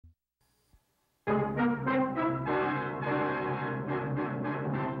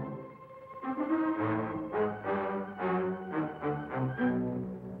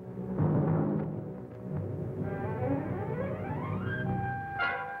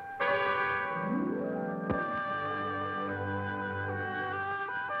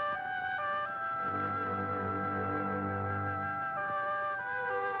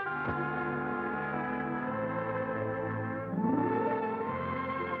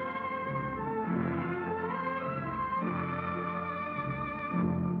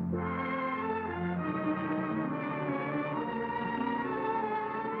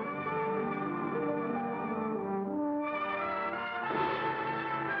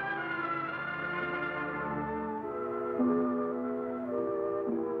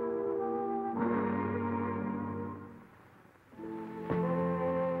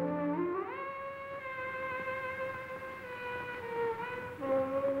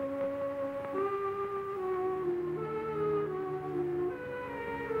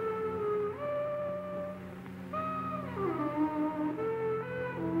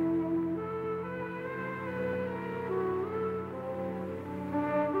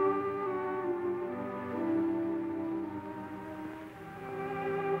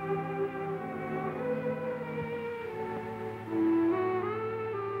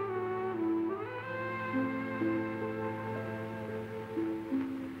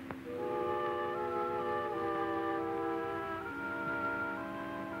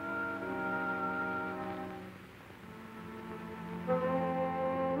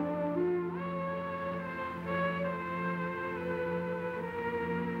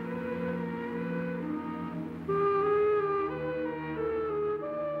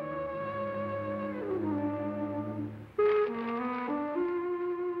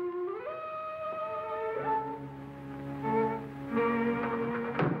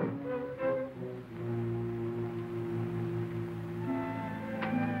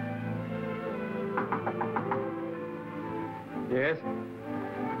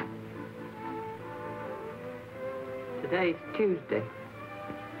Today's Tuesday.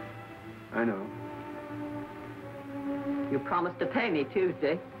 I know. You promised to pay me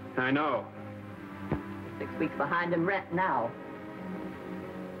Tuesday. I know. 6 weeks behind in rent now.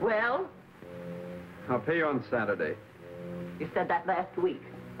 Well? I'll pay you on Saturday. You said that last week.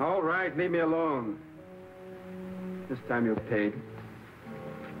 All right, leave me alone. This time you're paid.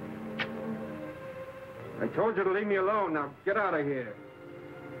 I told you to leave me alone. Now get out of here.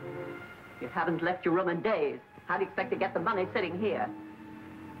 You haven't left your room in days. How do you expect to get the money sitting here?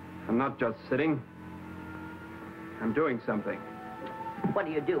 I'm not just sitting. I'm doing something. What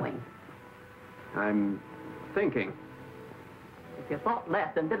are you doing? I'm thinking. If you thought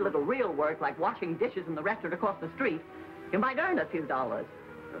less and did a little real work like washing dishes in the restaurant across the street, you might earn a few dollars.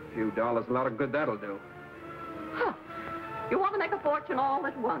 A few dollars, a lot of good that'll do. Huh. You want to make a fortune all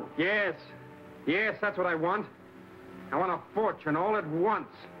at once? Yes. Yes, that's what I want. I want a fortune all at once.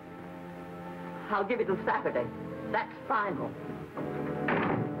 I'll give you till Saturday. That's final.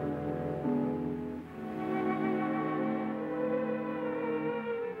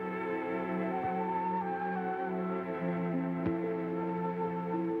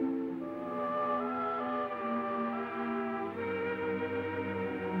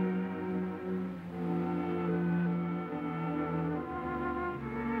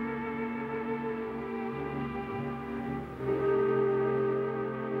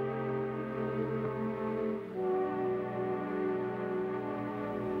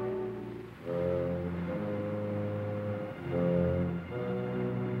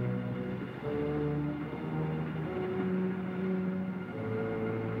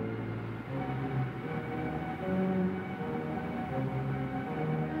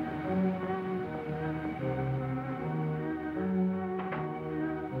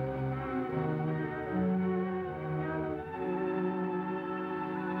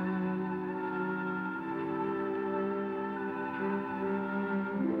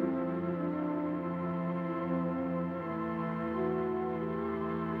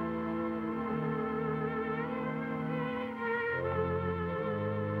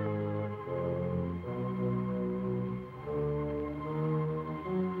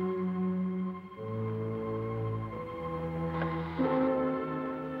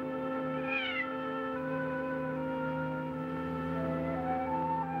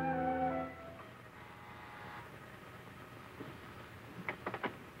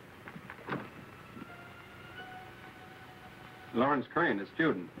 Lawrence Crane, a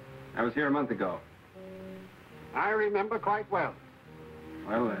student. I was here a month ago. I remember quite well.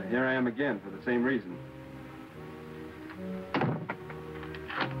 Well, here I am again for the same reason.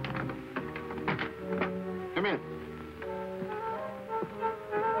 Come in.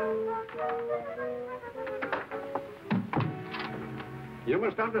 You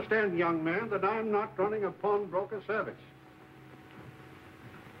must understand, young man, that I'm not running a pawnbroker service.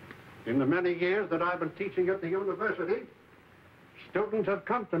 In the many years that I've been teaching at the university, students have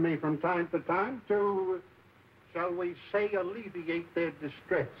come to me from time to time to, shall we say, alleviate their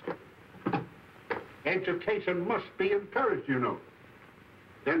distress. Education must be encouraged, you know.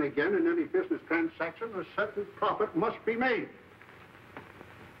 Then again, in any business transaction, a certain profit must be made.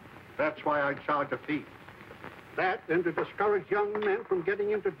 That's why I charge a fee. That, and to discourage young men from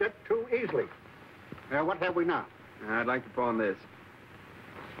getting into debt too easily. Now, what have we now? I'd like to pawn this.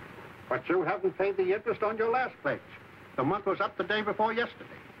 But you haven't paid the interest on your last pledge. The month was up the day before yesterday.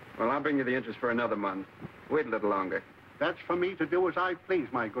 Well, I'll bring you the interest for another month. Wait a little longer. That's for me to do as I please,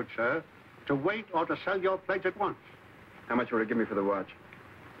 my good sir. To wait or to sell your pledge at once. How much will it give me for the watch?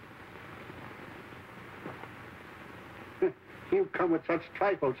 You come with such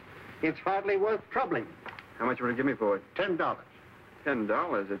trifles. It's hardly worth troubling. How much will it give me for it? $10.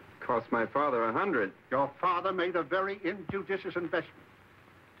 $10? It cost my father $100. Your father made a very injudicious investment.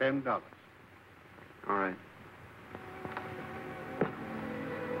 $10. All right.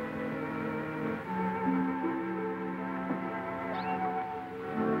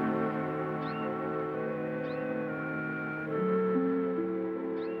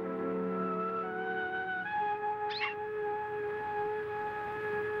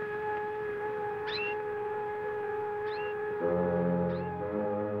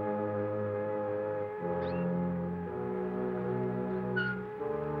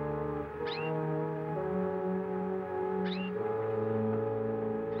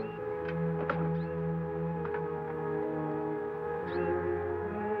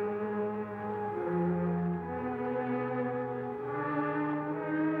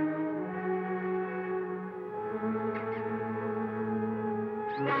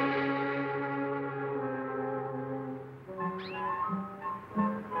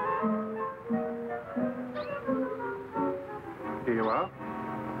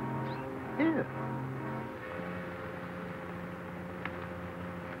 Here.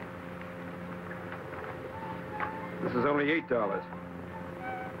 This is only $8.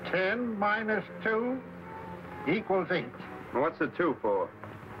 10 minus 2 equals 8. Well, what's the 2 for?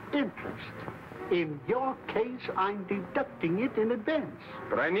 Interest. In your case, I'm deducting it in advance.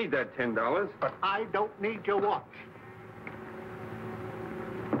 But I need that $10. But I don't need your watch.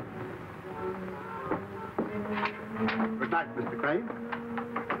 Good night, Mr. Crane.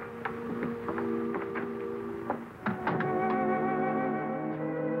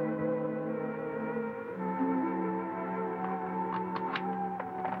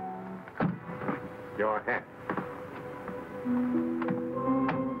 Your hat.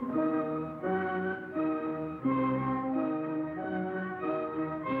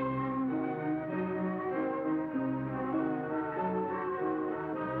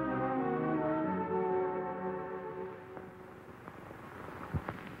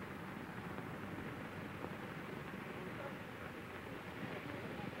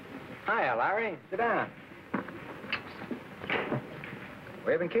 Hiya, Larry. Sit down.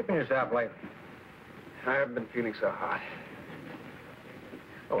 Where you been keeping yourself lately? I haven't been feeling so hot.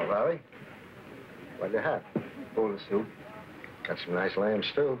 Oh, Larry. What'd you have? Bowl of soup. Got some nice lamb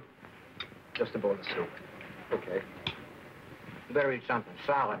stew. Just a bowl of soup. Okay. You better eat something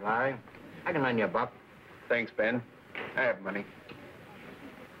solid, Larry. I can lend you a buck. Thanks, Ben. I have money.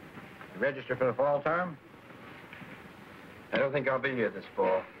 You register for the fall term? I don't think I'll be here this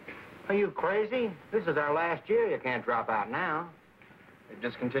fall. Are you crazy? This is our last year. You can't drop out now. They've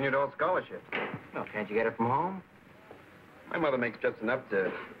discontinued all scholarships. Well, can't you get it from home? My mother makes just enough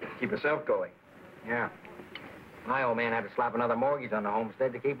to keep herself going. Yeah. My old man had to slap another mortgage on the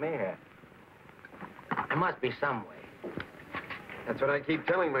homestead to keep me here. There must be some way. That's what I keep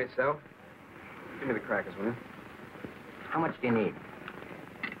telling myself. Give me the crackers, will you? How much do you need?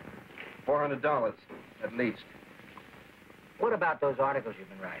 $400, at least. What about those articles you've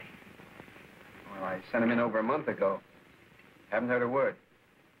been writing? Well, I sent them in over a month ago. Haven't heard a word.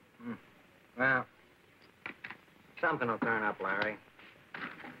 Well, something will turn up, Larry.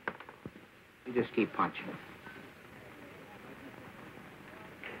 You just keep punching.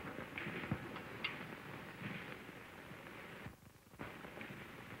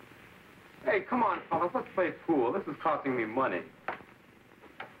 Hey, come on, fellas. Let's play pool. This is costing me money.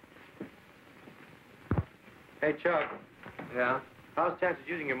 Hey, Chuck. Yeah? How's the chance of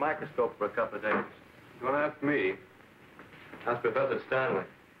using your microscope for a couple of days? You want to ask me? Ask Professor Stanley.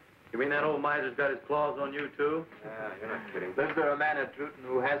 You mean that old miser's got his claws on you, too? Yeah, you're not kidding. Is there a man at Druten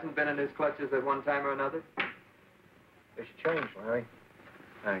who hasn't been in his clutches at one time or another? They should change, Larry.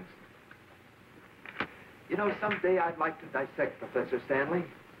 Thanks. You know, someday I'd like to dissect Professor Stanley.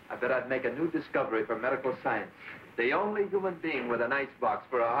 I bet I'd make a new discovery for medical science. The only human being with an icebox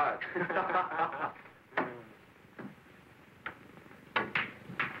for a heart.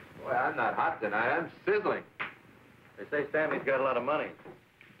 Boy, I'm not hot tonight. I'm sizzling. They say Stanley's got a lot of money.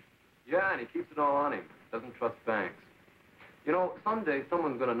 Yeah, and he keeps it all on him. Doesn't trust banks. You know, someday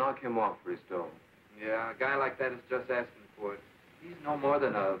someone's gonna knock him off for his dough. Yeah, a guy like that is just asking for it. He's no more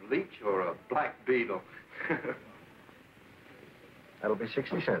than a leech or a black beetle. That'll be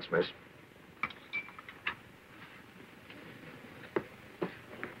 60 cents, miss.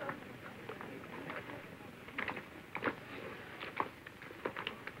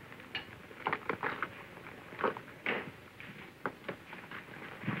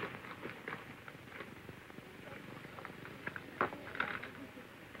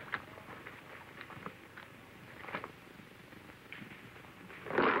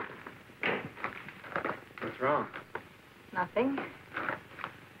 What's wrong? Nothing.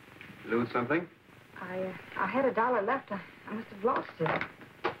 Lose something? I had $1 left. I must have lost it.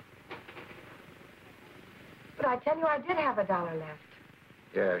 But I tell you, I did have $1 left.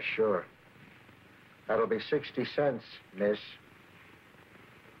 Yeah, sure. That'll be 60 cents, miss.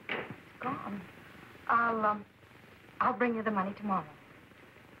 It's gone. I'll bring you the money tomorrow.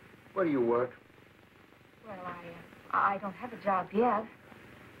 Where do you work? Well, I don't have a job yet.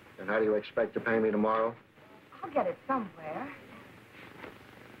 And how do you expect to pay me tomorrow? I'll get it somewhere.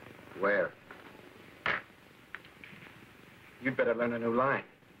 Where? You'd better learn a new line.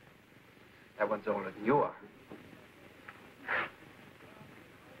 That one's older than you are.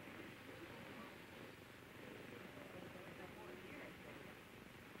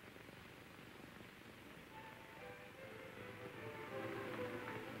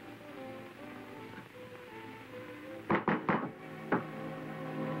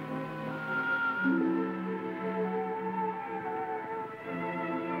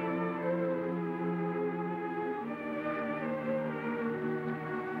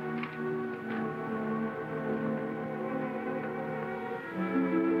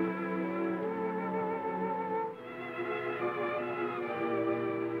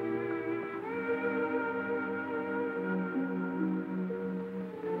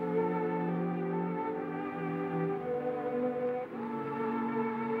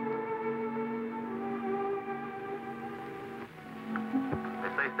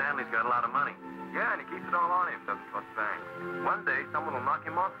 got a lot of money. Yeah, and he keeps it all on him, doesn't trust banks. One day, someone will knock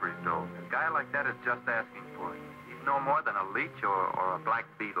him off for his dough. A guy like that is just asking for it. He's no more than a leech or a black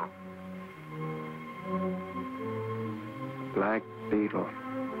beetle. Black beetle.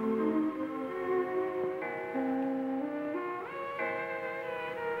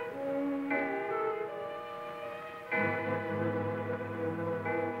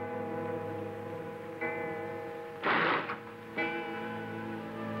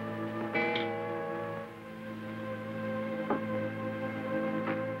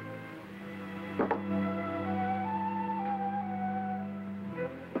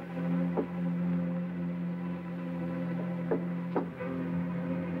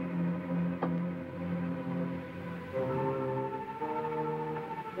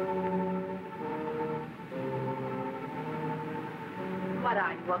 What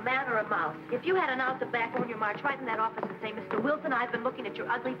are you, a man or a mouse? If you had an ounce of tobacco in your march, right in that office and say, Mr. Wilson, I've been looking at your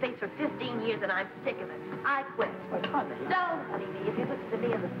ugly face for 15 years and I'm sick of it. I quit. Well, honey. Don't, honeybee, if you listen to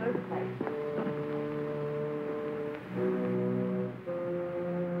me in the first place.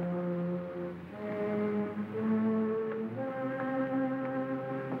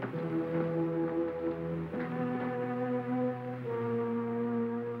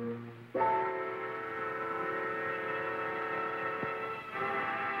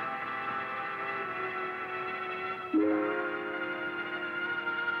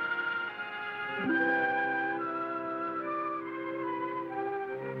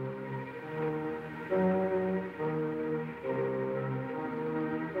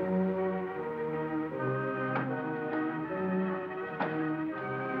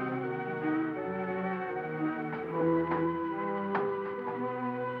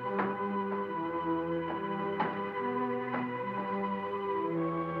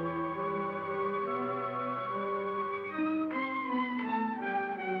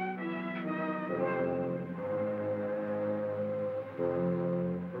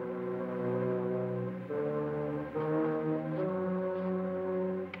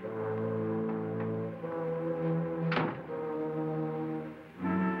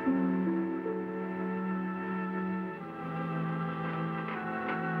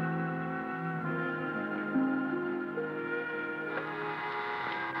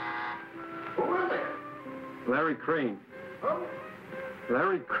 Larry Crane. Oh?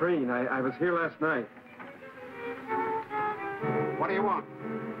 Larry Crane. I was here last night. What do you want?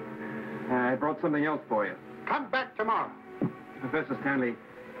 I brought something else for you. Come back tomorrow. Professor Stanley,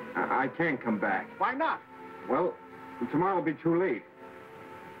 I can't come back. Why not? Well, tomorrow will be too late.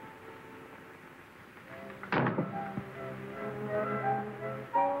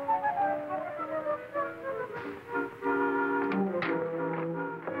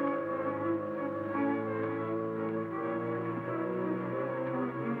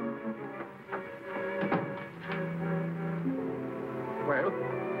 Well,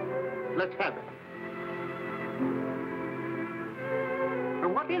 let's have it.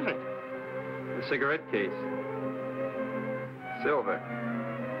 And what is it? A cigarette case. Silver.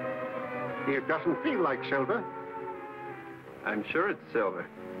 It doesn't feel like silver. I'm sure it's silver.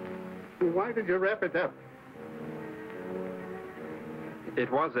 Why did you wrap it up?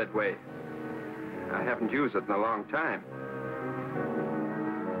 It was that way. I haven't used it in a long time.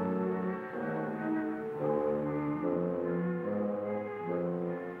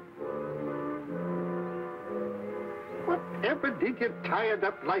 Whatever did you tie it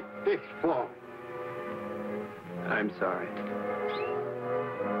up like this for? I'm sorry.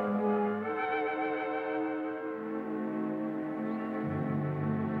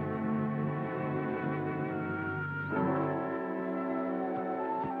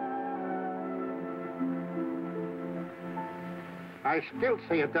 I still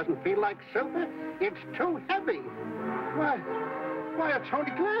say it doesn't feel like silver. It's too heavy. Why, it's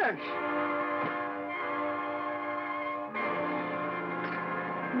only glass.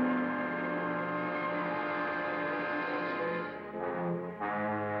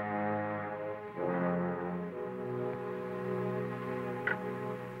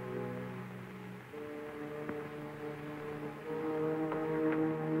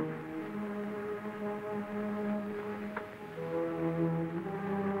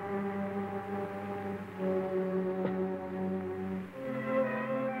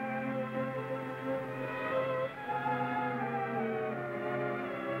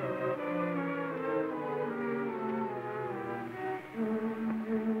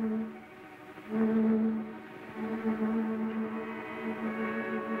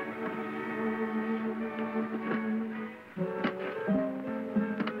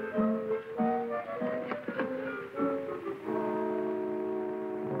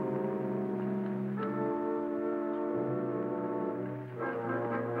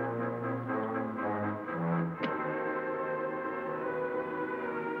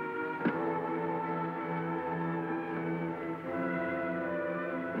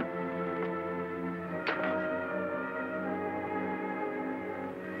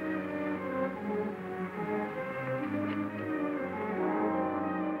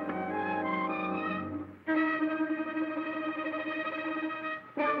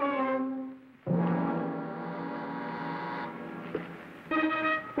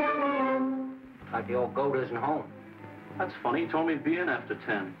 Like the old goat isn't home. That's funny. He told me to be in after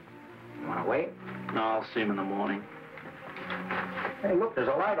 10. You want to wait? No, I'll see him in the morning. Hey, look, there's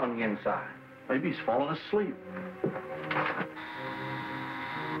a light on the inside. Maybe he's fallen asleep.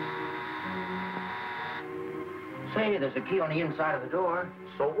 Say, there's a key on the inside of the door.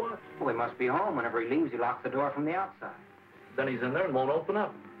 So what? Well, he must be home. Whenever he leaves, he locks the door from the outside. Then he's in there and won't open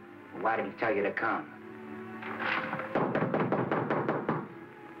up. Well, why did he tell you to come?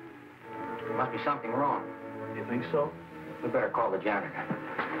 There must be something wrong. You think so? We better call the janitor.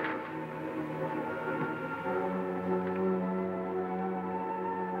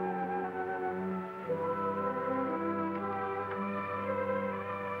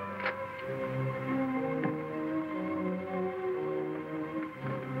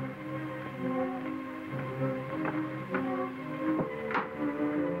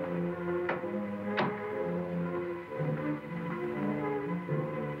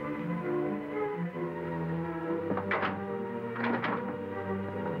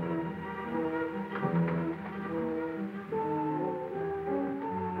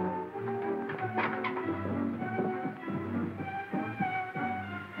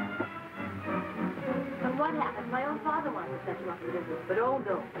 What happened? My own father wanted to set you up in business, but old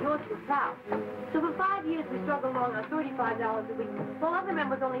Bill, yours was proud. So for 5 years, we struggled along on $35 a week. While other men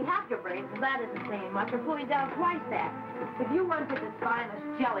was only half your brains, well, that isn't saying much. We're pulling down twice that. If you weren't as fine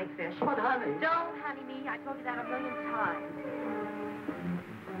as jellyfish. But, honey... Don't, honey me. I told you that a million times.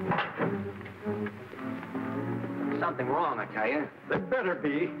 Something wrong, I tell you. There better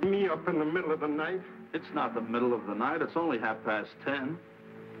be. Me up in the middle of the night. It's not the middle of the night. It's only 10:30.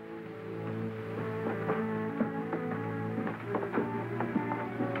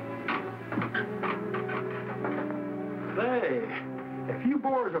 Say, if you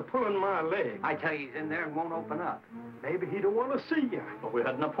boys are pulling my leg, I tell you, he's in there and won't open up. maybe he don't want to see you. But we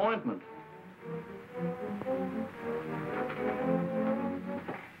had an appointment.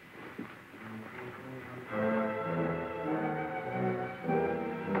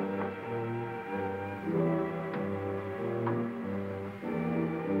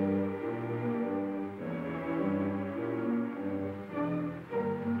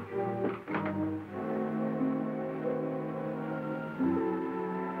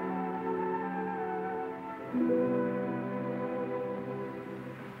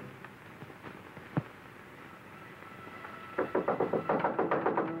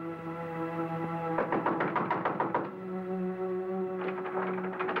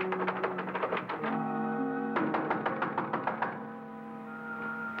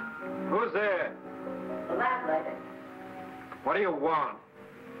 Who's there? The landlady. What do you want?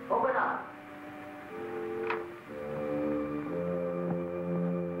 Open up.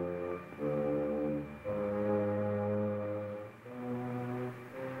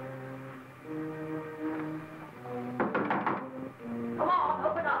 Come on,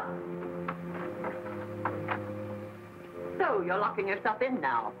 open up. So, you're locking yourself in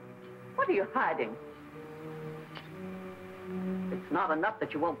now. What are you hiding? It's not enough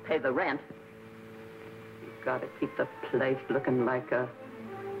that you won't pay the rent. You've got to keep the place looking like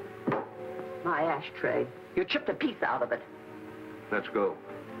my ashtray. You chipped a piece out of it. Let's go.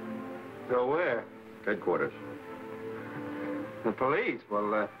 Go where? Headquarters. The police?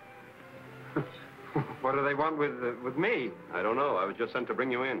 Well, what do they want with me? I don't know. I was just sent to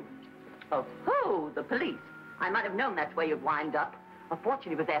bring you in. Oh, who? The police. I might have known that's where you'd wind up. A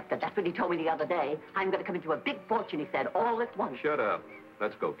fortune he was after. That's what he told me the other day. I'm going to come into a big fortune, he said, all at once. Shut up.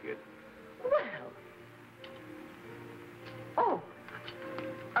 Let's go, kid. Well. Oh,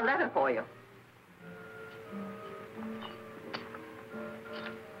 a letter for you.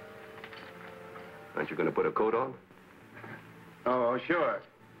 Aren't you going to put a coat on? Oh, sure.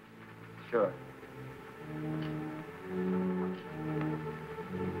 Sure.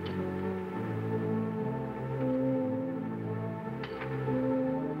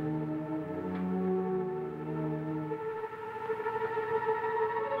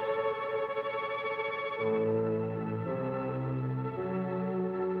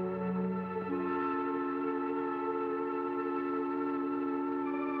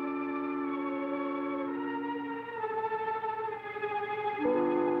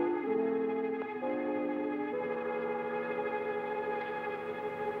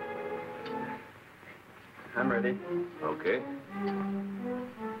 I'm ready. Okay.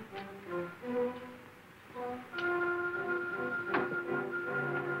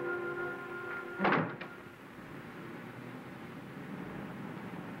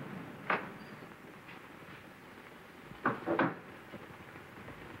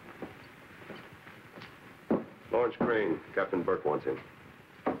 Lawrence Crane. Captain Burke wants him.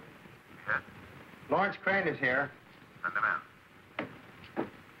 Yes. Lawrence Crane is here. Send him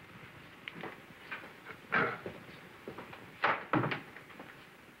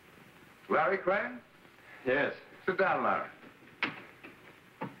in. Larry Crane? Yes. Sit down, Larry.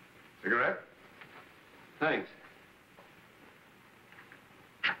 Cigarette? Thanks.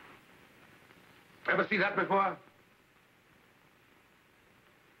 Ever see that before?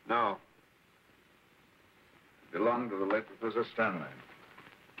 No. Belonged to the late Professor Stanley.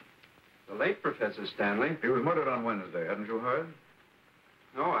 The late Professor Stanley? He was murdered on Wednesday, hadn't you heard?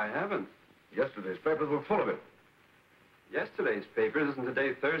 No, I haven't. Yesterday's papers were full of it. Yesterday's papers? Isn't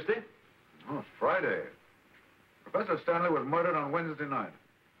today Thursday? Oh, it's Friday. Professor Stanley was murdered on Wednesday night.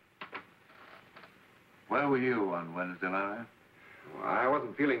 Where were you on Wednesday, Larry? Well, I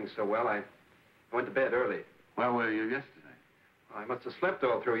wasn't feeling so well. I went to bed early. Where were you yesterday? I must have slept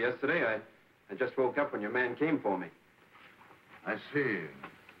all through yesterday. I just woke up when your man came for me. I see.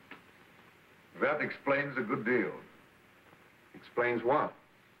 That explains a good deal. Explains what?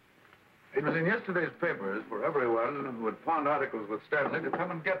 It was in yesterday's papers for everyone who had pawned articles with Stanley to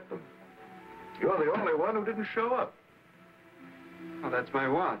come and get them. You're the only one who didn't show up. Oh, that's my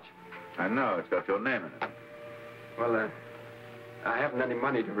watch. I know, it's got your name in it. Well, I haven't any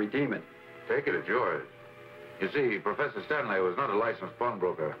money to redeem it. Take it, it's yours. You see, Professor Stanley was not a licensed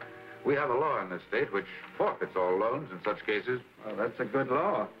pawnbroker. We have a law in this state which forfeits all loans in such cases. Well, that's a good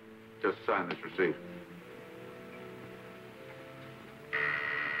law. Just sign this receipt.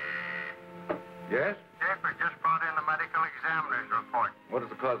 Yes? Schaefer just brought in the medical examiner's report. What is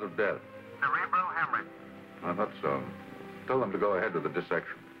the cause of death? Cerebral hemorrhage. I thought so. Tell them to go ahead with the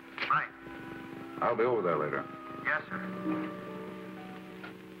dissection. Right. I'll be over there later. Yes, sir.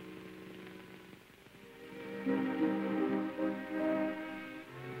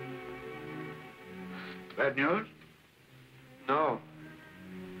 Bad news? No.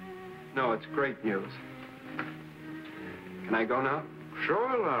 No, it's great news. Can I go now?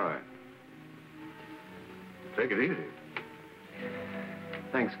 Sure, Larry. Take it easy.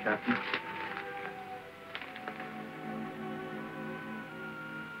 Thanks, Captain.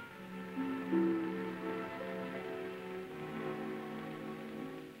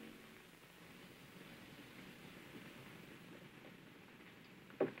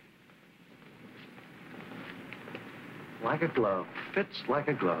 Like a glove. Fits like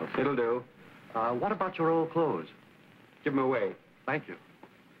a glove. It'll do. What about your old clothes? Give 'em away. Thank you.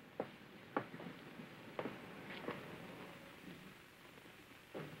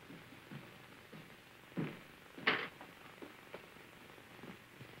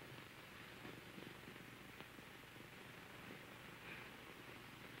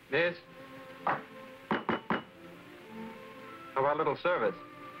 Miss? How about a little service?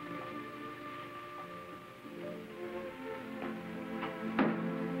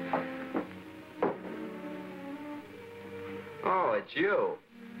 Oh, it's you.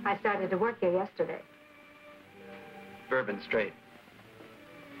 I started to work here yesterday. Bourbon Straight.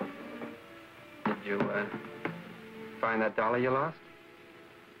 Did you, find that dollar you lost?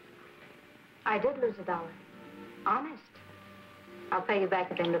 I did lose $1. Honest. I'll pay you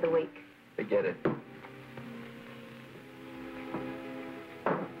back at the end of the week. Forget it.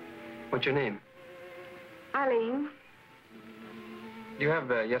 What's your name? Eileen. Do you have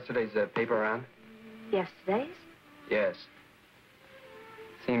yesterday's paper around? Yesterday's? Yes.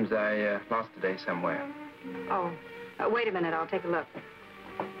 Seems I lost today somewhere. Oh, wait a minute. I'll take a look.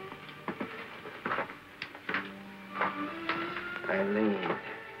 Eileen.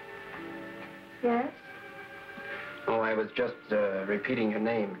 Yes? Oh, I was just repeating your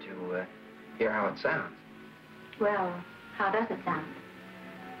name to hear how it sounds. Well, how does it sound?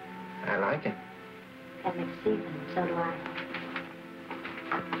 I like it. That makes Stephen. So do I.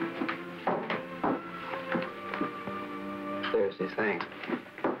 Seriously, thanks.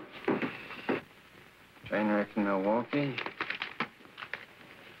 Train wreck in Milwaukee.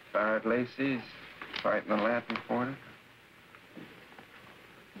 Fire at Lacey's. Fight in the Latin Quarter.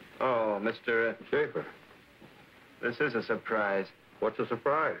 Oh, Mr. Schaefer. This is a surprise. What's a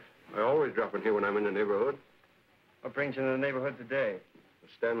surprise? I always drop in here when I'm in the neighborhood. What brings you to the neighborhood today? The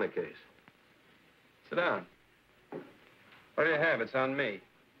Stanley case. Sit down. What do you have? It's on me.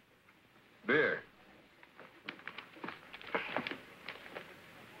 Beer.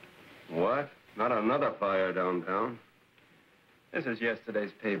 What? Not another fire downtown? This is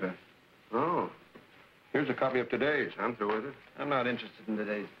yesterday's paper. Oh. Here's a copy of today's. I'm through with it. I'm not interested in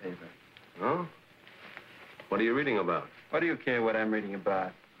today's paper. Oh? What are you reading about? What do you care what I'm reading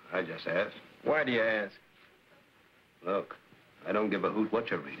about? I just asked. Why do you ask? Look, I don't give a hoot what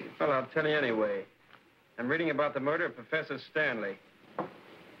you're reading. Well, I'll tell you anyway. I'm reading about the murder of Professor Stanley.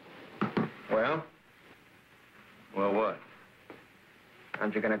 Well? Well, what?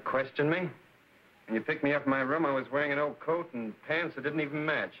 Aren't you going to question me? When you picked me up in my room, I was wearing an old coat and pants that didn't even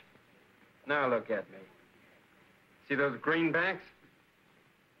match. Now look at me. See those greenbacks?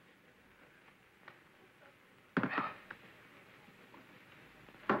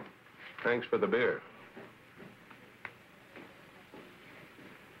 Thanks for the beer.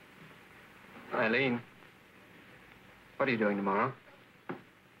 Eileen, what are you doing tomorrow?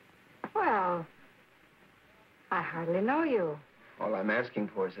 Well, I hardly know you. All I'm asking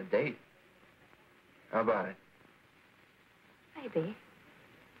for is a date. How about it? Maybe.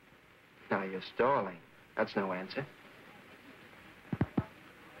 Now, you're stalling. That's no answer.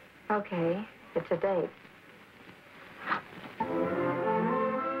 Okay, it's a date.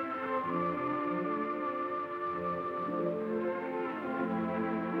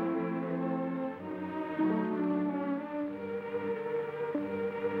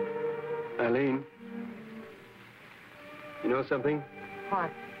 Eileen, you know something?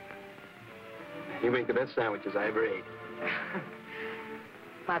 What? You make the best sandwiches I ever ate.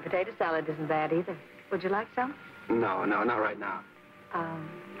 My potato salad isn't bad either. Would you like some? No, not right now.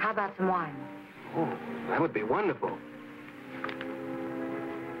 How about some wine? Oh, that would be wonderful.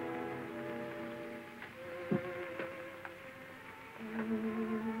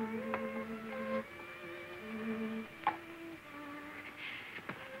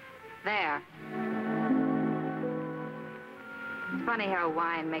 There. It's funny how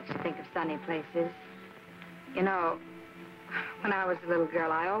wine makes you think of sunny places. You know, when I was a little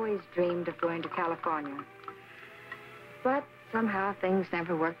girl, I always dreamed of going to California. But somehow things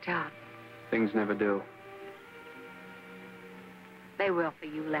never worked out. Things never do. They will for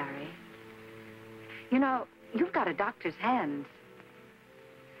you, Larry. You know, you've got a doctor's hands.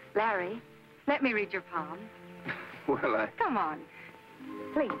 Larry, let me read your palm. Well, Come on,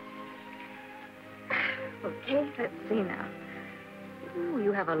 please. Okay, let's see now. Ooh,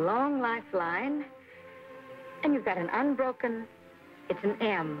 you have a long lifeline, and you've got an unbroken, it's an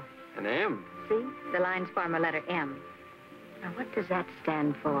M. An M? See, the lines form a letter M. Now, what does that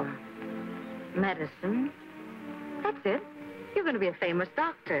stand for? Medicine. That's it. You're going to be a famous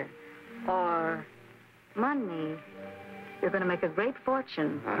doctor. Or money. You're going to make a great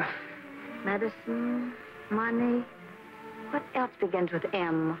fortune. Medicine, money. What else begins with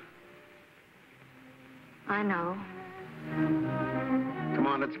M? I know. Come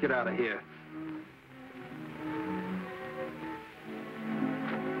on, let's get out of here.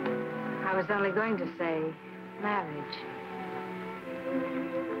 I was only going to say marriage.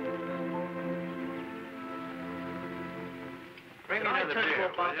 Bring me another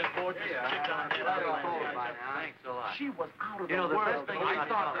beer. Thanks a lot. She was out of You know, the the world. best thing I I thought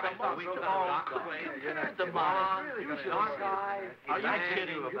thought that a month ago. Are you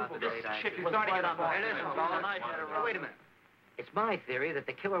kidding? This chick was right on my Wait a minute. It's my theory that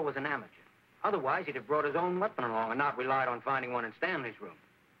the killer was an amateur. Otherwise, he'd have brought his own weapon along and not relied on finding one in Stanley's room.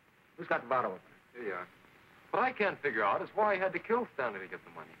 Who's got the bottle opener? Here you are. What I can't figure out is why he had to kill Stanley to get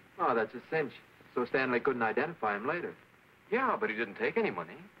the money. Oh, that's a cinch. So Stanley couldn't identify him later. Yeah, but he didn't take any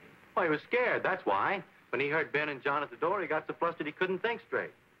money. Well, he was scared, that's why. When he heard Ben and John at the door, he got so flustered he couldn't think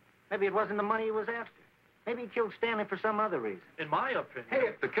straight. Maybe it wasn't the money he was after. Maybe he killed Stanley for some other reason. In my opinion. Hey,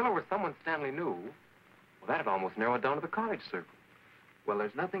 if the killer was someone Stanley knew, well, that'd almost narrow it down to the college circle. Well,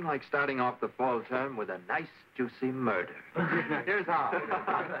 there's nothing like starting off the fall term with a nice, juicy murder. Here's how.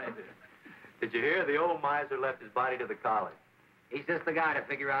 Did you hear? The old miser left his body to the college. He's just the guy to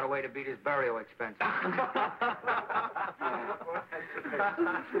figure out a way to beat his burial expenses.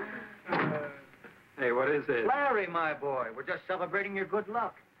 Hey, what is it? Larry, my boy, we're just celebrating your good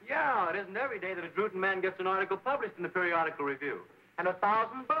luck. Yeah, it isn't every day that a Druten man gets an article published in the Periodical Review. And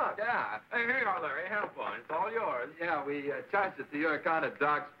 $1,000. Yeah. Hey, here you are, Larry. Have fun. It's all yours. Yeah, we charged it to your account at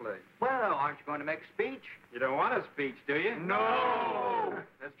Doc's place. Well, aren't you going to make a speech? You don't want a speech, do you? No!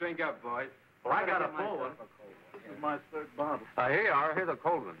 Let's drink up, boys. Well, I got a full one. This is my third bottle. Here you are. Here's a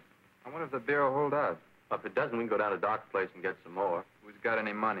cold one. I wonder if the beer will hold out. Well, if it doesn't, we can go down to Doc's place and get some more. Who's got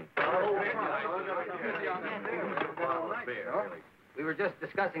any money? We were just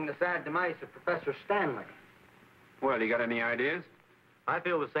discussing the sad demise of Professor Stanley. Well, you got any ideas? I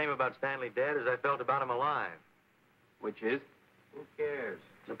feel the same about Stanley dead as I felt about him alive. Which is? Who cares?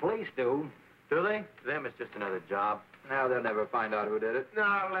 The police do. Do they? To them, it's just another job. Now they'll never find out who did it.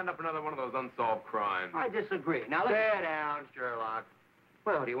 No, it'll end up another one of those unsolved crimes. I disagree. Now, let's... Stay down, Sherlock.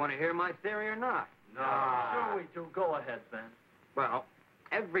 Well, do you want to hear my theory or not? No. Sure we do. Go ahead, Ben. Well,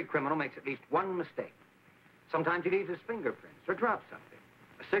 every criminal makes at least one mistake. Sometimes he leaves his fingerprints or drops something.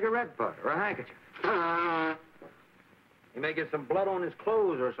 A cigarette butt or a handkerchief. He may get some blood on his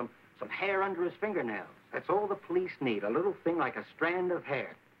clothes or some hair under his fingernails. That's all the police need, a little thing like a strand of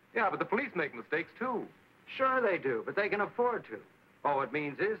hair. Yeah, but the police make mistakes, too. Sure they do, but they can afford to. All it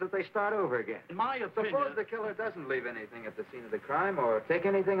means is that they start over again. In my opinion... Suppose the killer doesn't leave anything at the scene of the crime or take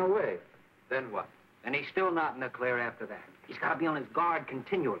anything away. Then what? And he's still not in the clear after that. He's got to be on his guard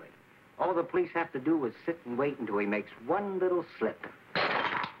continually. All the police have to do is sit and wait until he makes one little slip.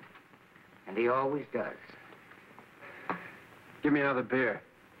 And he always does. Give me another beer.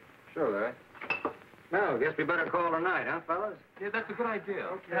 Sure, Larry. Well, guess we better call it a night, huh, fellas? Yeah, that's a good idea.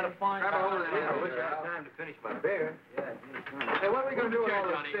 Okay. Had a fine Grab a hold of time. it. I wish I had time to finish my beer. Hey, what are we going to do with all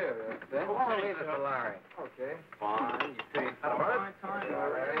this Johnny. beer, Ben? I'll leave it for Larry. Okay. Fine. Had a fine time. All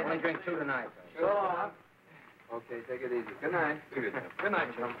right. Only drink 2 tonight. So long. Okay, take it easy. Good night. Good night,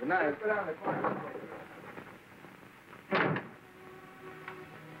 chum. Good night.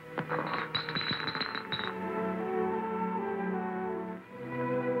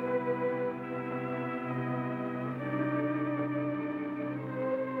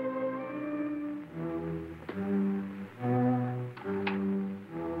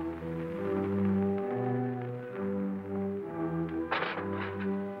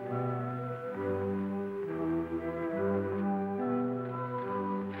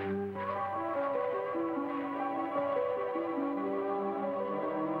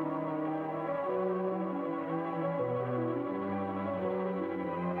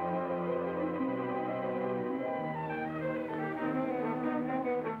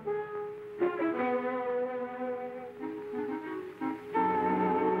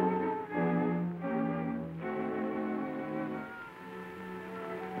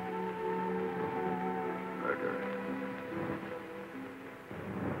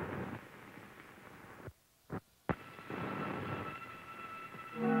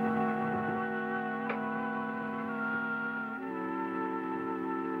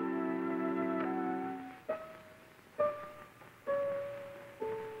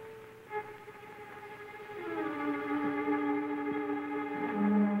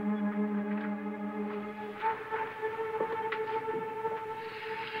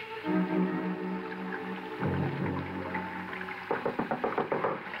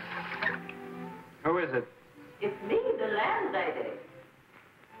 Who is it? It's me, the landlady.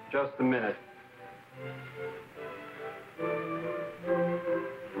 Just a minute.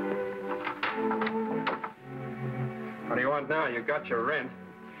 What do you want now? You got your rent.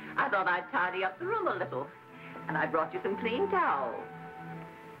 I thought I'd tidy up the room a little. And I brought you some clean towels.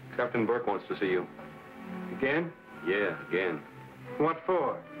 Captain Burke wants to see you. Again? Yeah, again. What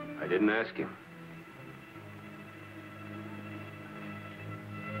for? I didn't ask him.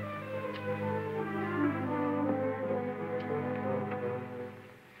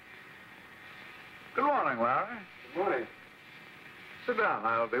 Good morning, Larry. Good morning. Sit down.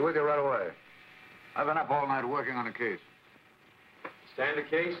 I'll be with you right away. I've been up all night working on a case. Stand a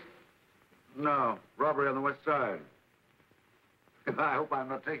case? No, robbery on the west side. I hope I'm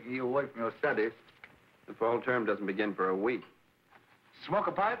not taking you away from your studies. The fall term doesn't begin for a week. Smoke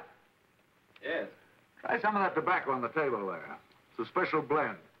a pipe? Yes. Try some of that tobacco on the table there. It's a special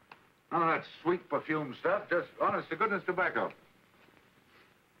blend. None of that sweet perfume stuff, just honest-to-goodness tobacco.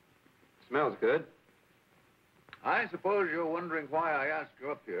 Smells good. I suppose you're wondering why I asked you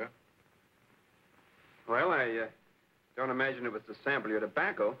up here. Well, I don't imagine it was to sample your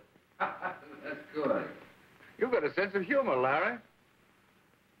tobacco. That's good. You've got a sense of humor, Larry.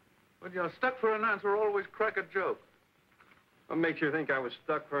 When you're stuck for an answer, always crack a joke. What makes you think I was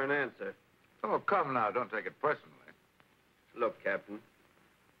stuck for an answer? Oh, come now, don't take it personally. Look, Captain,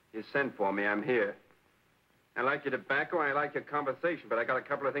 you sent for me. I'm here. I like your tobacco, I like your conversation, but I got a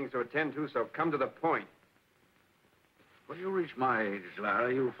couple of things to attend to, so come to the point. When you reach my age,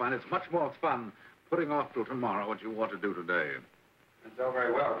 Larry, you'll find it's much more fun putting off till tomorrow what you want to do today. That's all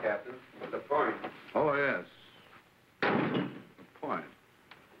very well, Captain. What's the point? Oh, yes. The point.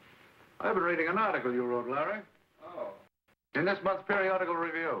 I've been reading an article you wrote, Larry. Oh. In this month's periodical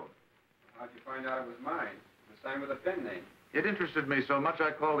review. How'd you find out it was mine? The sign with a pen name. It interested me so much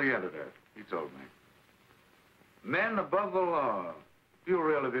I called the editor. He told me. Men above the law. Do you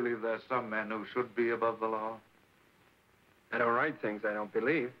really believe there's some men who should be above the law? I don't write things I don't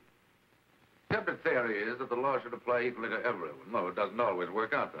believe. The accepted theory is that the law should apply equally to everyone. No, it doesn't always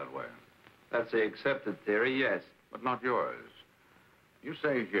work out that way. That's the accepted theory, yes. But not yours. You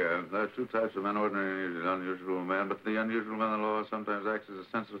say here there are two types of men, ordinary and unusual men, but the unusual man in the law sometimes acts as a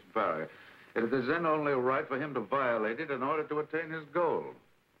senseless barrier. It is then only right for him to violate it in order to attain his goal.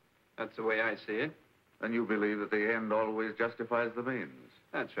 That's the way I see it. Then you believe that the end always justifies the means.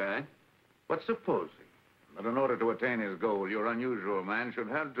 That's right. But supposing But in order to attain his goal, your unusual man should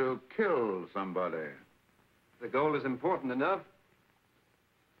have to kill somebody. The goal is important enough.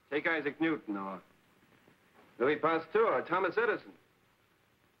 Take Isaac Newton or Louis Pasteur or Thomas Edison.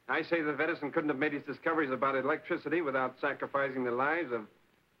 I say that Edison couldn't have made his discoveries about electricity without sacrificing the lives of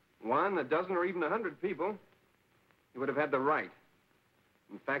 1, a dozen, or even 100 people. He would have had the right.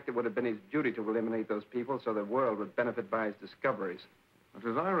 In fact, it would have been his duty to eliminate those people so the world would benefit by his discoveries. But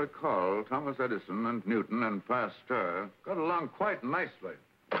as I recall, Thomas Edison and Newton and Pasteur got along quite nicely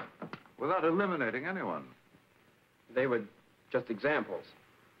without eliminating anyone. They were just examples.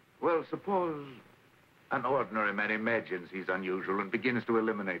 Well, suppose an ordinary man imagines he's unusual and begins to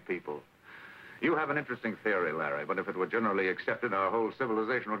eliminate people. You have an interesting theory, Larry, but if it were generally accepted, our whole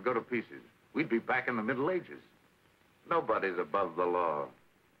civilization would go to pieces. We'd be back in the Middle Ages. Nobody's above the law.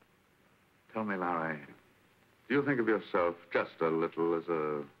 Tell me, Larry, do you think of yourself just a little as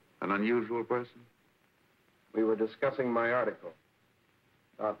an unusual person? We were discussing my article,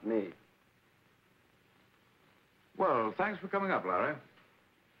 not me. Well, thanks for coming up, Larry.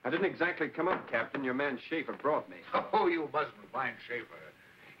 I didn't exactly come up, Captain. Your man Schaefer brought me. Oh, you mustn't mind Schaefer.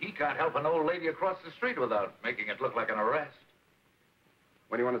 He can't help an old lady across the street without making it look like an arrest.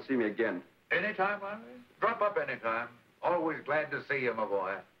 When do you want to see me again? Anytime, Larry. Drop up anytime. Always glad to see you, my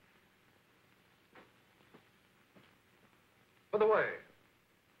boy. By the way,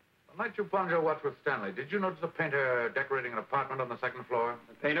 the night you pawned your watch with Stanley, did you notice a painter decorating an apartment on the 2nd floor?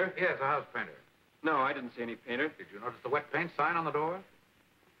 A painter? Yes, a house painter. No, I didn't see any painter. Did you notice the wet paint sign on the door?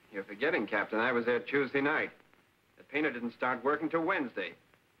 You're forgetting, Captain. I was there Tuesday night. The painter didn't start working till Wednesday.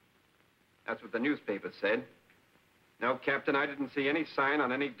 That's what the newspaper said. No, Captain, I didn't see any sign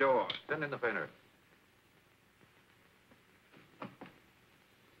on any door. Send in the painter.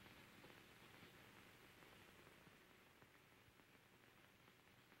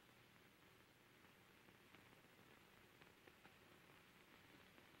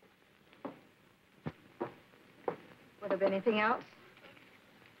 Would there be anything else?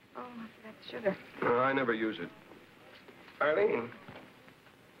 Oh, that's sugar. No, I never use it. Arlene,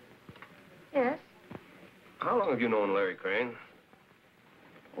 Yes? how long have you known Larry Crane?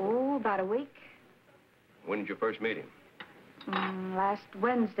 Oh, about a week. When did you first meet him? Last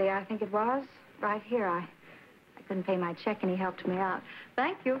Wednesday, I think it was. Right here. I couldn't pay my check, and he helped me out.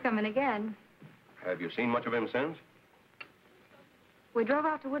 Thank you. Coming again. Have you seen much of him since? We drove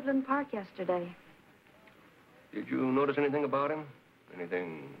out to Woodland Park yesterday. Did you notice anything about him?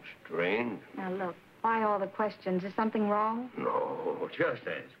 Anything strange? Now, look, why all the questions? Is something wrong? No, just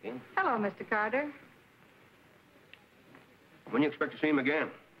asking. Hello, Mr. Carter. When do you expect to see him again?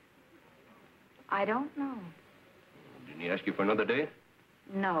 I don't know. Didn't he ask you for another date?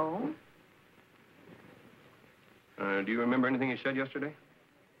 No. Do you remember anything he said yesterday?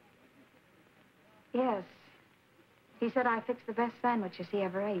 Yes. He said I fixed the best sandwiches he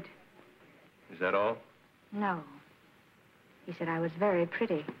ever ate. Is that all? No. He said I was very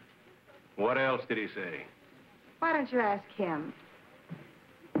pretty. What else did he say? Why don't you ask him?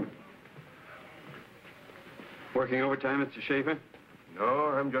 Working overtime, Mr. Schaefer? No,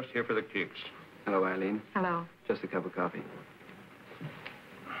 I'm just here for the kicks. Hello, Eileen. Hello. Just a cup of coffee.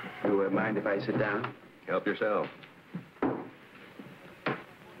 You mind if I sit down? Help yourself.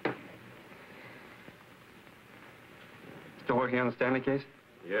 Still working on the Stanley case?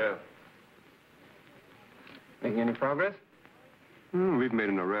 Yeah. Making any progress? We've made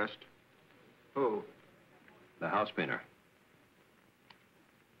an arrest. Who? The house painter.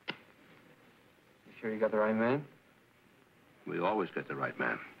 You sure you got the right man? We always get the right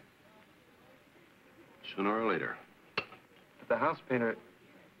man. Sooner or later. But the house painter...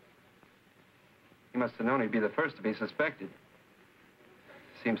 He must have known he'd be the first to be suspected.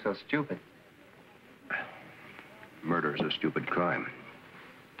 Seems so stupid. Murder is a stupid crime.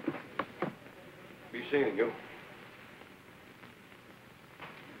 Be seeing you.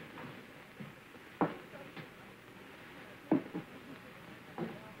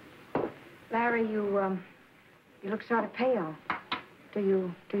 Larry, you look sort of pale. Do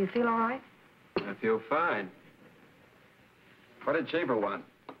you feel all right? I feel fine. What did Schaefer want?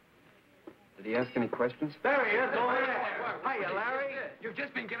 Did he ask any questions? There he is, over there. Hiya, Larry. You've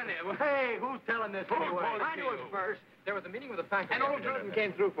just been given it. Hey, who's telling this anyway? I knew it first. There was a meeting with the faculty. And old Jordan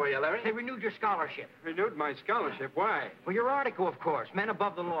came through for you, Larry. They renewed your scholarship. Renewed my scholarship? Why? For your article, of course. Men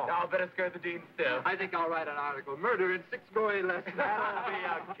above the law. I'll bet it scared the dean still. I think I'll write an article. Murder in 6 grade lessons. That'll be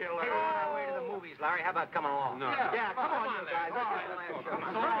a killer. Hey, we're on our way to the movies, Larry. How about coming along? No. Yeah, come on, you guys. Let's get the last show. Come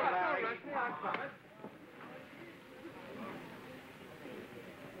on, Larry.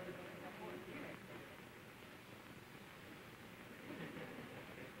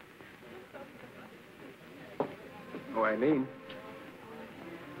 Eileen.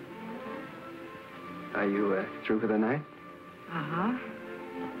 Are you through for the night? Uh-huh.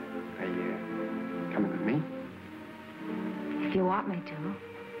 Are you coming with me? If you want me to.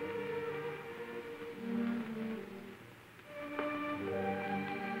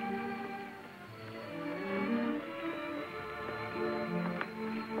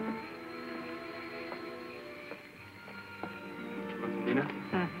 Dina?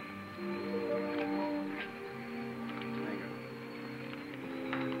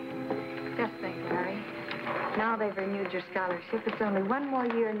 Just think, Larry. Now they've renewed your scholarship. It's only one more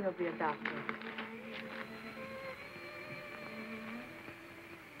year and you'll be a doctor.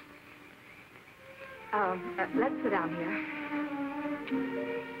 Let's sit down here.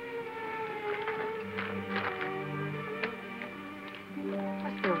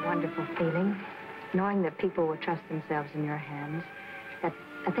 Must be a wonderful feeling, knowing that people will trust themselves in your hands, that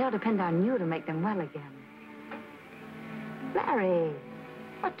they'll depend on you to make them well again. Larry,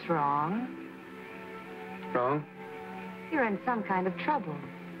 what's wrong? Wrong? You're in some kind of trouble.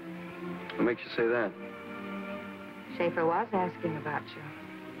 What makes you say that? Schaefer was asking about you.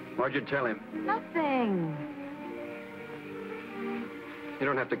 What'd you tell him? Nothing. You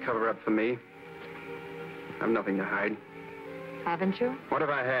don't have to cover up for me. I've nothing to hide. Haven't you? What if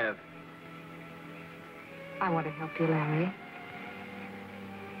I have? I want to help you, Larry.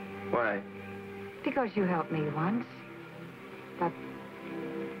 Why? Because you helped me once. But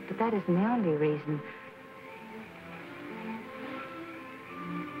that isn't the only reason.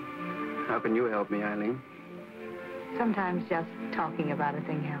 How can you help me, Eileen? Sometimes just talking about a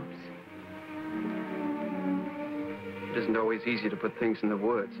thing helps. It isn't always easy to put things in the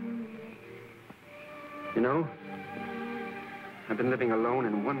words. You know, I've been living alone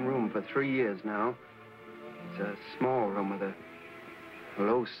in one room for 3 years now. It's a small room with a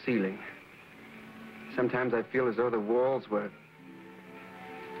low ceiling. Sometimes I feel as though the walls were...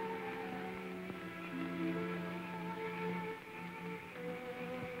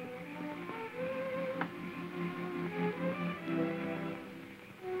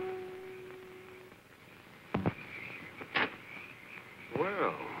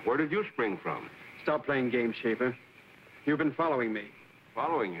 Well, where did you spring from? Stop playing games, Schaefer. You've been following me.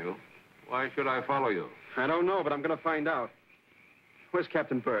 Following you? Why should I follow you? I don't know, but I'm going to find out. Where's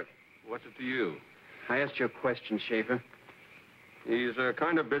Captain Burke? What's it to you? I asked you a question, Schaefer. He's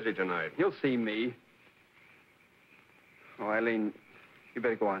kind of busy tonight. You'll see me. Oh, Eileen, you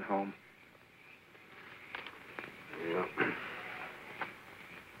better go on home. Yeah.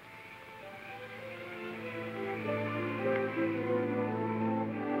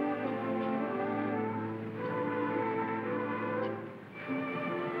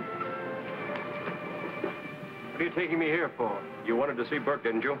 What are you taking me here for? You wanted to see Burke,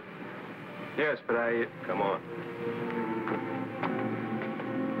 didn't you? Yes, but I... Come on.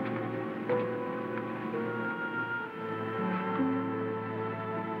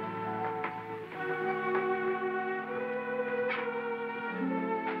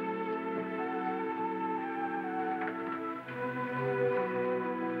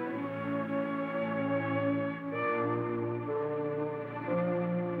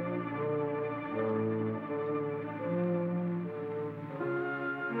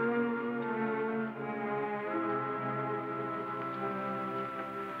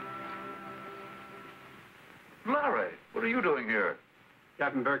 Larry, what are you doing here?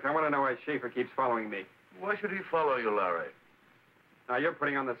 Captain Burke, I want to know why Schaefer keeps following me. Why should he follow you, Larry? Now, you're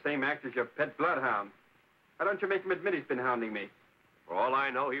putting on the same act as your pet bloodhound. Why don't you make him admit he's been hounding me? For all I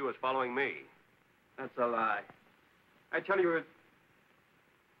know, he was following me. That's a lie. I tell you,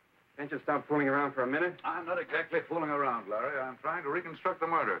 can't you stop fooling around for a minute? I'm not exactly fooling around, Larry. I'm trying to reconstruct the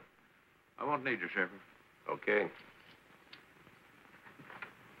murder. I won't need you, Schaefer. Okay.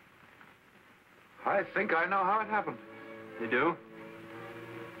 I think I know how it happened. You do?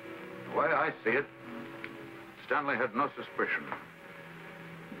 The way I see it, Stanley had no suspicion.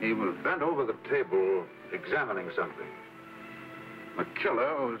 He was bent over the table, examining something. The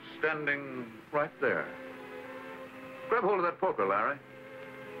killer was standing right there. Grab hold of that poker, Larry.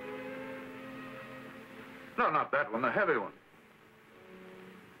 No, not that one, the heavy one.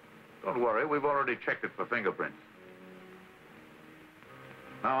 Don't worry, we've already checked it for fingerprints.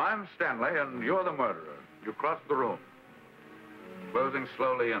 Now, I'm Stanley, and you're the murderer. You crossed the room, closing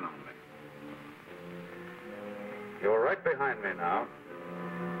slowly in on me. You're right behind me now.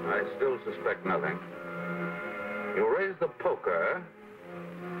 I still suspect nothing. You raise the poker.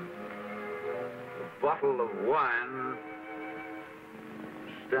 The bottle of wine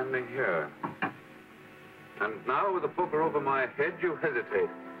standing here. And now, with the poker over my head, you hesitate.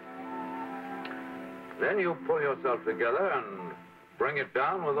 Then you pull yourself together and bring it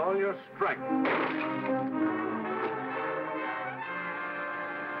down with all your strength.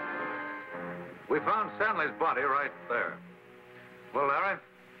 We found Stanley's body right there. Well, Larry,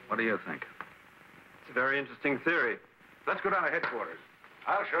 what do you think? It's a very interesting theory. Let's go down to headquarters.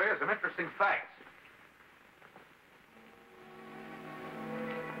 I'll show you some interesting facts.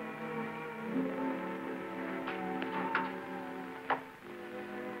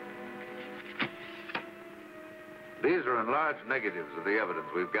 These are enlarged negatives of the evidence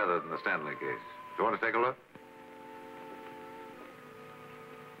we've gathered in the Stanley case. Do you want to take a look?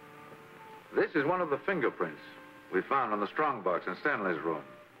 This is one of the fingerprints we found on the strongbox in Stanley's room.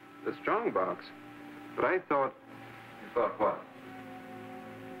 The strongbox? But I thought... You thought what?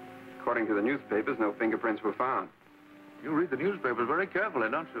 According to the newspapers, no fingerprints were found. You read the newspapers very carefully,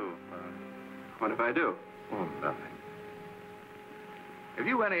 don't you? What if I do? Oh, nothing. Have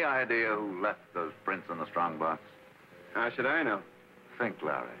you any idea who left those prints in the strongbox? How should I know? Think,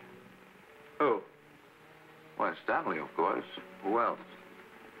 Larry. Who? Why, Stanley, of course. Who else?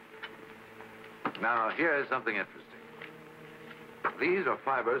 Now, here's something interesting. These are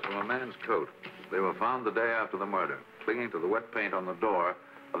fibers from a man's coat. They were found the day after the murder, clinging to the wet paint on the door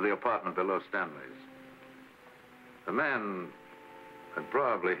of the apartment below Stanley's. The man had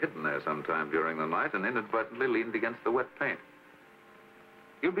probably hidden there sometime during the night and inadvertently leaned against the wet paint.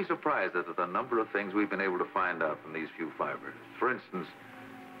 You'll be surprised at the number of things we've been able to find out from these few fibers. For instance,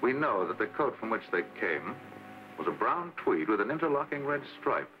 we know that the coat from which they came was a brown tweed with an interlocking red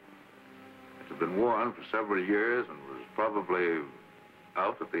stripe. It had been worn for several years and was probably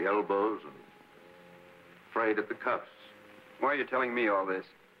out at the elbows and frayed at the cuffs. Why are you telling me all this?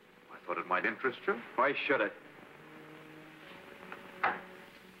 I thought it might interest you. Why should it?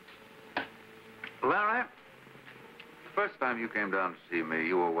 Larry, the first time you came down to see me,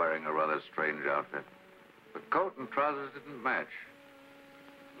 you were wearing a rather strange outfit. The coat and trousers didn't match.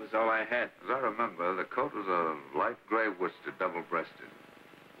 It was all I had. As I remember, the coat was a light gray worsted, double-breasted,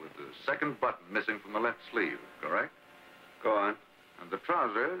 with the second button missing from the left sleeve, correct? Go on. And the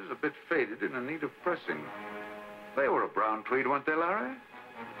trousers a bit faded and in need of pressing. They were a brown tweed, weren't they, Larry?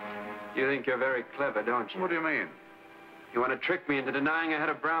 You think you're very clever, don't you? What do you mean? You want to trick me into denying I had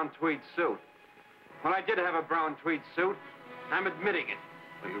a brown tweed suit. Well, I did have a brown tweed suit. I'm admitting it.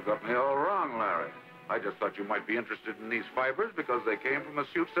 Well, you got me all wrong, Larry. I just thought you might be interested in these fibers because they came from a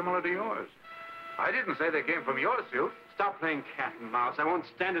suit similar to yours. I didn't say they came from your suit. Stop playing cat and mouse. I won't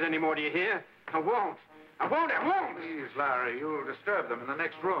stand it anymore, do you hear? I won't. I won't. Please, Larry, you'll disturb them in the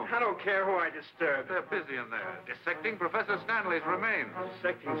next room. I don't care who I disturb. They're busy in there, dissecting Professor Stanley's remains.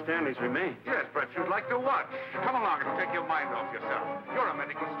 Dissecting Stanley's remains? Yes, perhaps you'd like to watch. Come along, it'll take your mind off yourself. You're a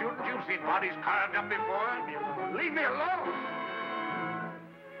medical student. You've seen bodies carved up before. Leave me alone.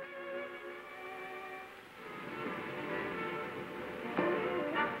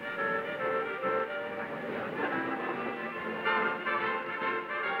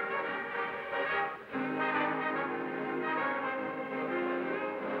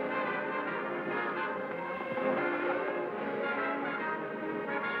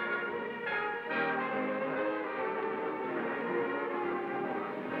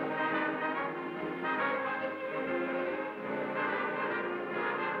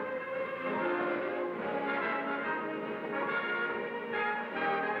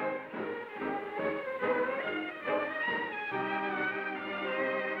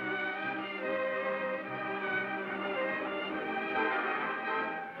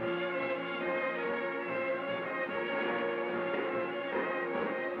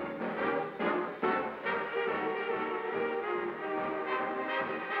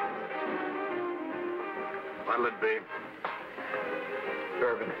 What'll it be?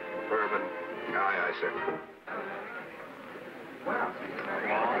 Bourbon. Bourbon. Aye, aye, sir.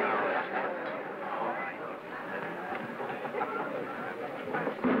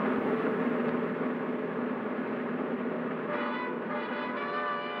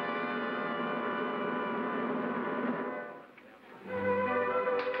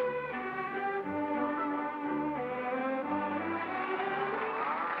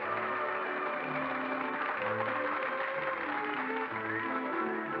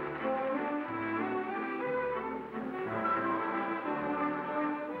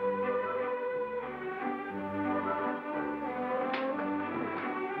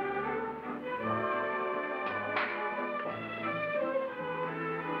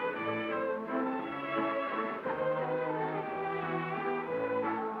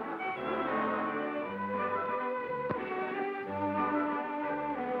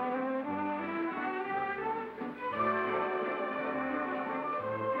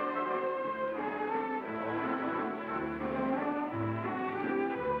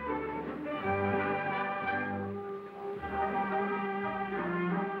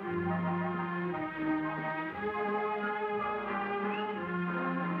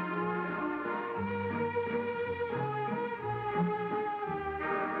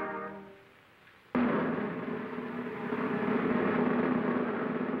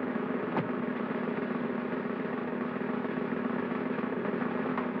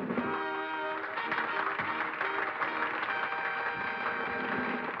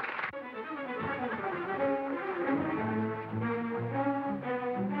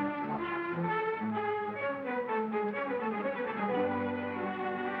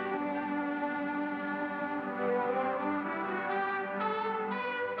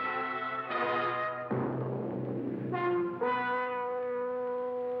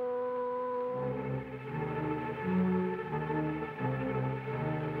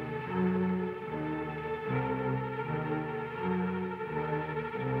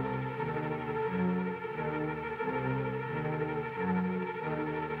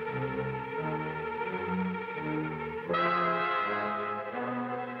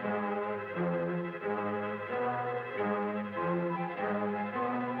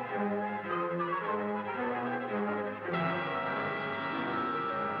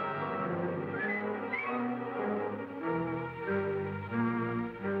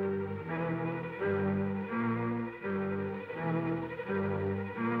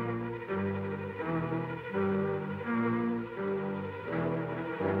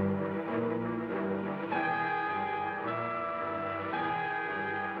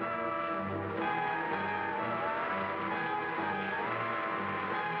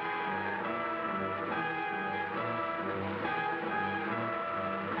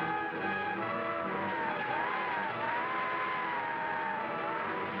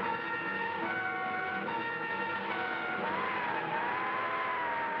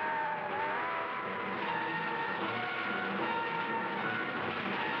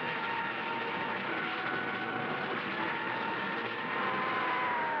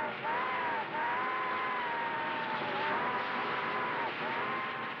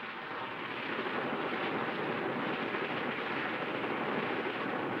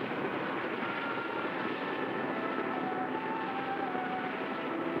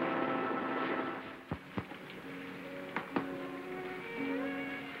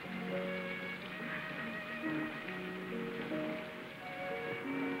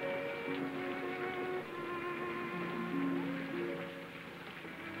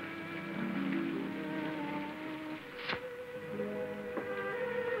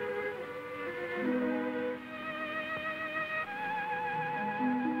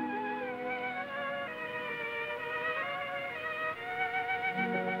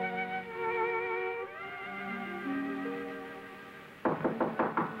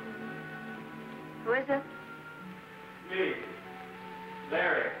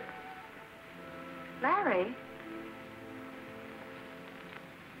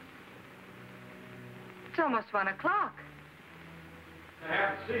 almost 1 o'clock. I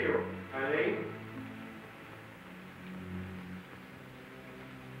have to see you, Eileen.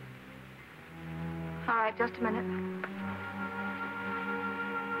 All right, just a minute.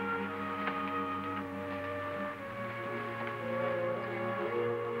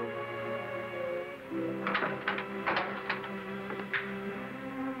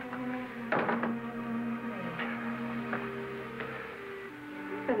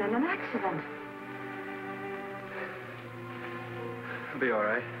 Been in an accident. I'll be all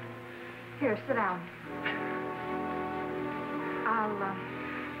right. Here, sit down.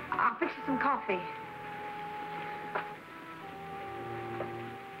 I'll fix you some coffee.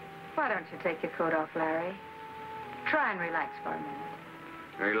 Why don't you take your coat off, Larry? Try and relax for a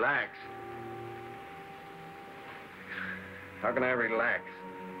minute. Relax? How can I relax?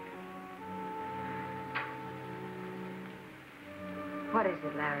 What is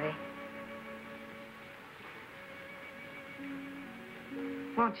it, Larry?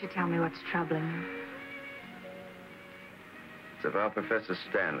 Won't you tell me what's troubling you? It's about Professor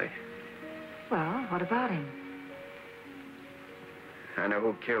Stanley. Well, what about him? I know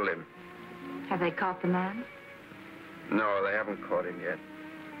who killed him. Have they caught the man? No, they haven't caught him yet.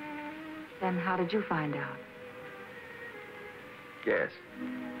 Then how did you find out? Guess.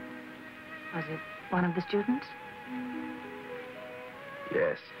 Was it one of the students?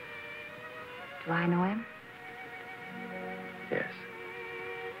 Yes. Do I know him? Yes.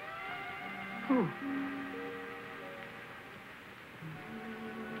 Who?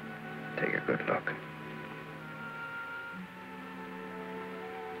 Take a good look.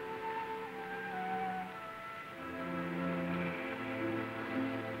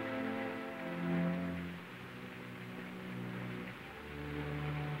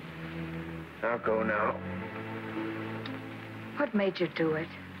 I'll go now. What made you do it?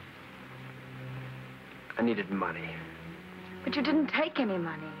 I needed money. But you didn't take any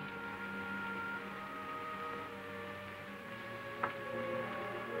money.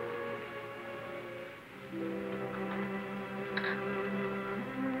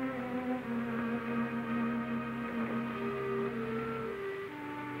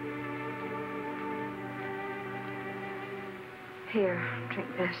 Here, drink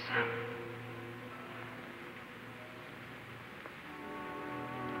this.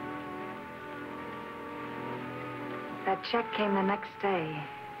 That check came the next day.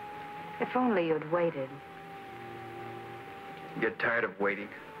 If only you'd waited. Get tired of waiting.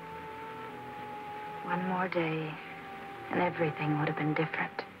 One more day, and everything would have been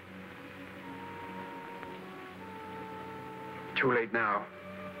different. Too late now.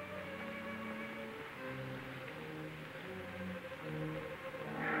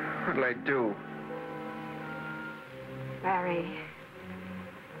 What'll I do? Larry,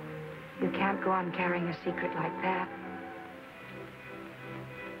 you can't go on carrying a secret like that.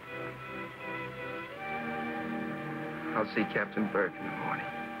 I'll see Captain Burke in the morning.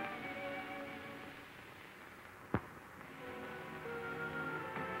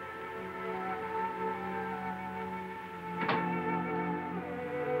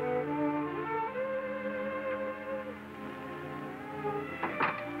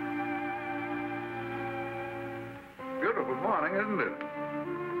 Beautiful morning, isn't it?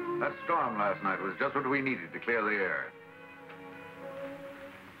 That storm last night was just what we needed to clear the air.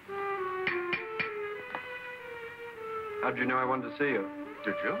 How'd you know I wanted to see you?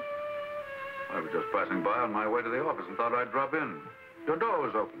 Did you? I was just passing by on my way to the office and thought I'd drop in. Your door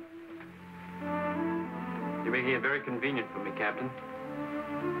was open. You're making it very convenient for me, Captain.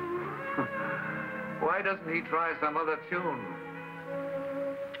 Why doesn't he try some other tune?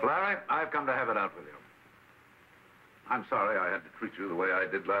 Larry, I've come to have it out with you. I'm sorry I had to treat you the way I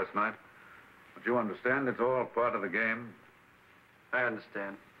did last night. But you understand, it's all part of the game. I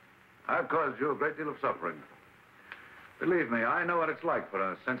understand. I've caused you a great deal of suffering. Believe me, I know what it's like for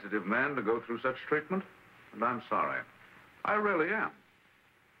a sensitive man to go through such treatment, and I'm sorry. I really am.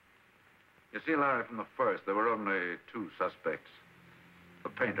 You see, Larry, from the first, there were only two suspects. The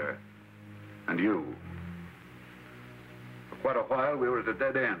painter and you. For quite a while, we were at a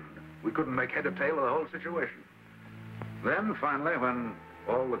dead end. We couldn't make head or tail of the whole situation. Then, finally, when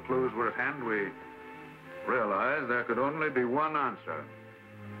all the clues were at hand, we realized there could only be one answer.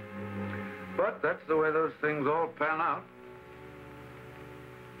 But that's the way those things all pan out.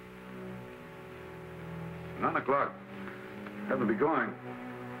 9 o'clock. Have to be going.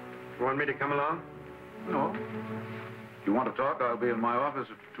 You want me to come along? No. If you want to talk, I'll be in my office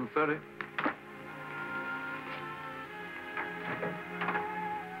at 2:30.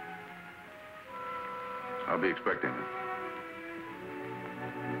 I'll be expecting you.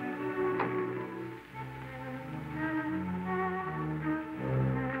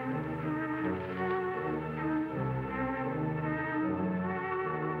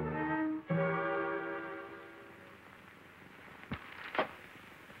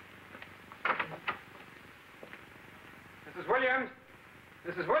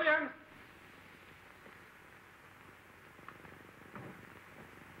 Mrs. Williams!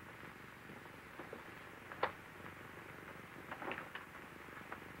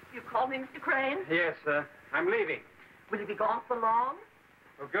 You called me, Mr. Crane? Yes, I'm leaving. Will you be gone for long?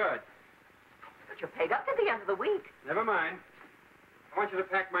 Oh, good. But you're paid up to the end of the week. Never mind. I want you to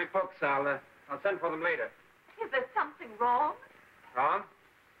pack my books. I'll send for them later. Is there something wrong? Wrong?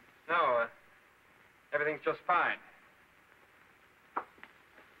 No, everything's just fine.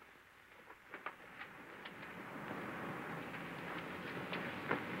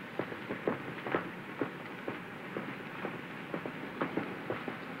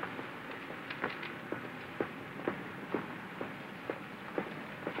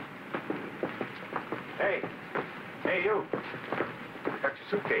 Hey, you. Got your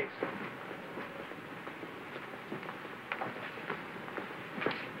suitcase.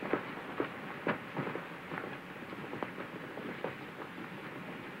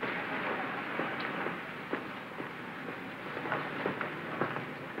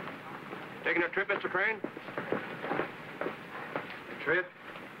 Taking a trip, Mr. Crane? A trip?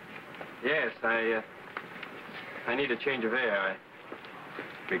 Yes, I need a change of air.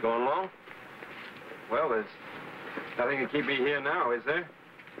 Be going long? Well, there's nothing to keep me here now, is there?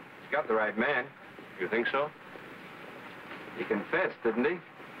 You got the right man. You think so? He confessed, didn't he?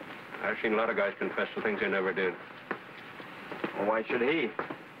 I've seen a lot of guys confess to things they never did. Well, why should he?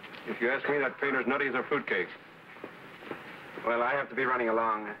 If you ask me, that painter's nutty as a fruitcake. Well, I have to be running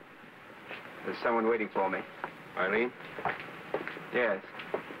along. There's someone waiting for me. Eileen? Yes.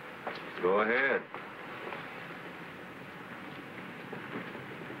 Go ahead.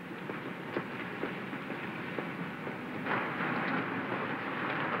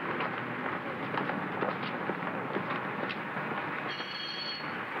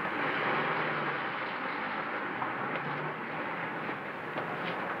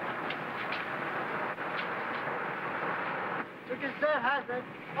 Gazette has it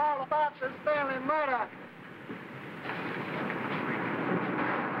all about this family murder.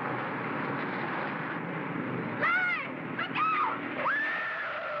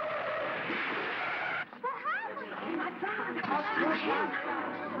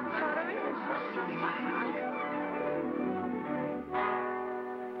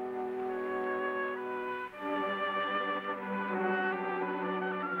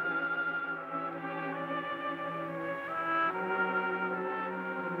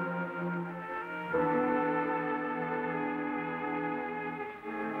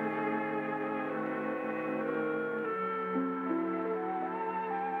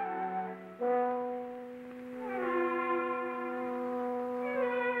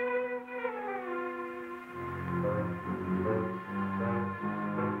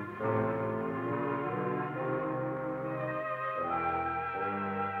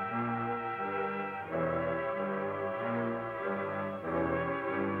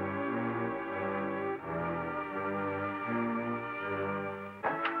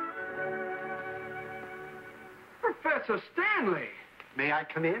 Professor Stanley! May I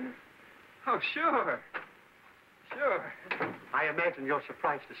come in? Oh, sure. Sure. I imagine you're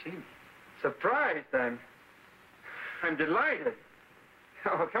surprised to see me. Surprised? I'm delighted.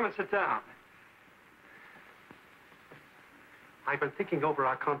 Oh, come and sit down. I've been thinking over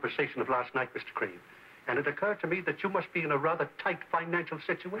our conversation of last night, Mr. Crane, and it occurred to me that you must be in a rather tight financial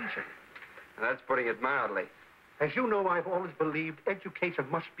situation. That's putting it mildly. As you know, I've always believed education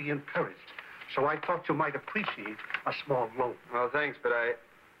must be encouraged, so I thought you might appreciate a small loan. Well, thanks, but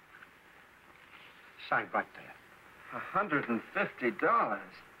Sign right there. $150.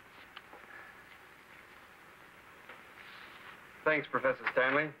 Thanks, Professor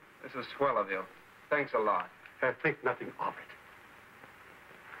Stanley. This is swell of you. Thanks a lot. Think nothing of it.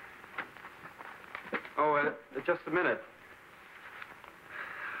 Oh, just a minute.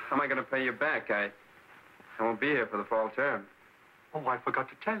 How am I going to pay you back? I won't be here for the fall term. Oh, I forgot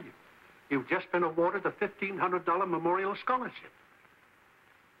to tell you. You've just been awarded a $1,500 memorial scholarship.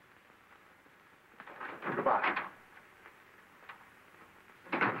 Goodbye.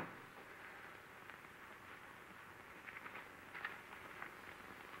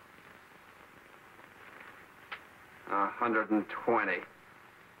 $120.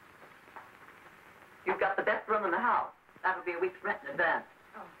 You've got the best room in the house. That'll be a week's rent in advance.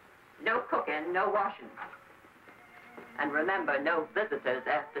 Oh. No cooking, no washing. And remember, no visitors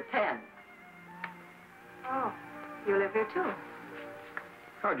after 10. Oh, you live here too?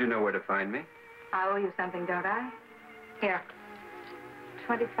 How'd you know where to find me? I owe you something, don't I? Here.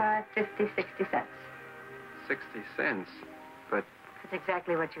 25, 50, 60 cents. 60 cents? But That's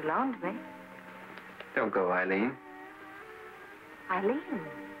exactly what you loaned me. don't go, Eileen. Eileen.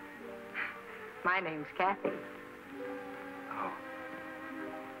 My name's Kathy. Oh.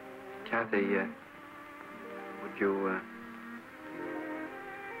 Kathy, would you,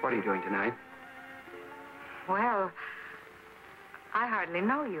 what are you doing tonight? Well, I hardly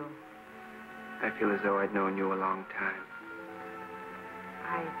know you. I feel as though I'd known you a long time.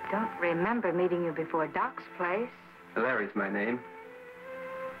 I don't remember meeting you before Doc's place. Larry's my name.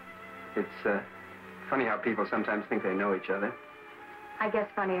 It's, funny how people sometimes think they know each other. I guess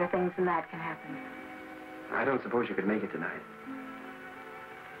funnier things than that can happen. I don't suppose you could make it tonight.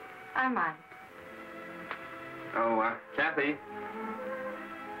 I might. Oh, Kathy,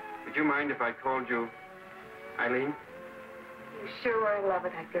 would you mind if I called you Eileen? You sure were in love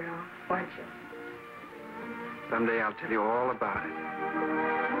with that girl, weren't you? Someday I'll tell you all about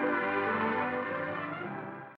it.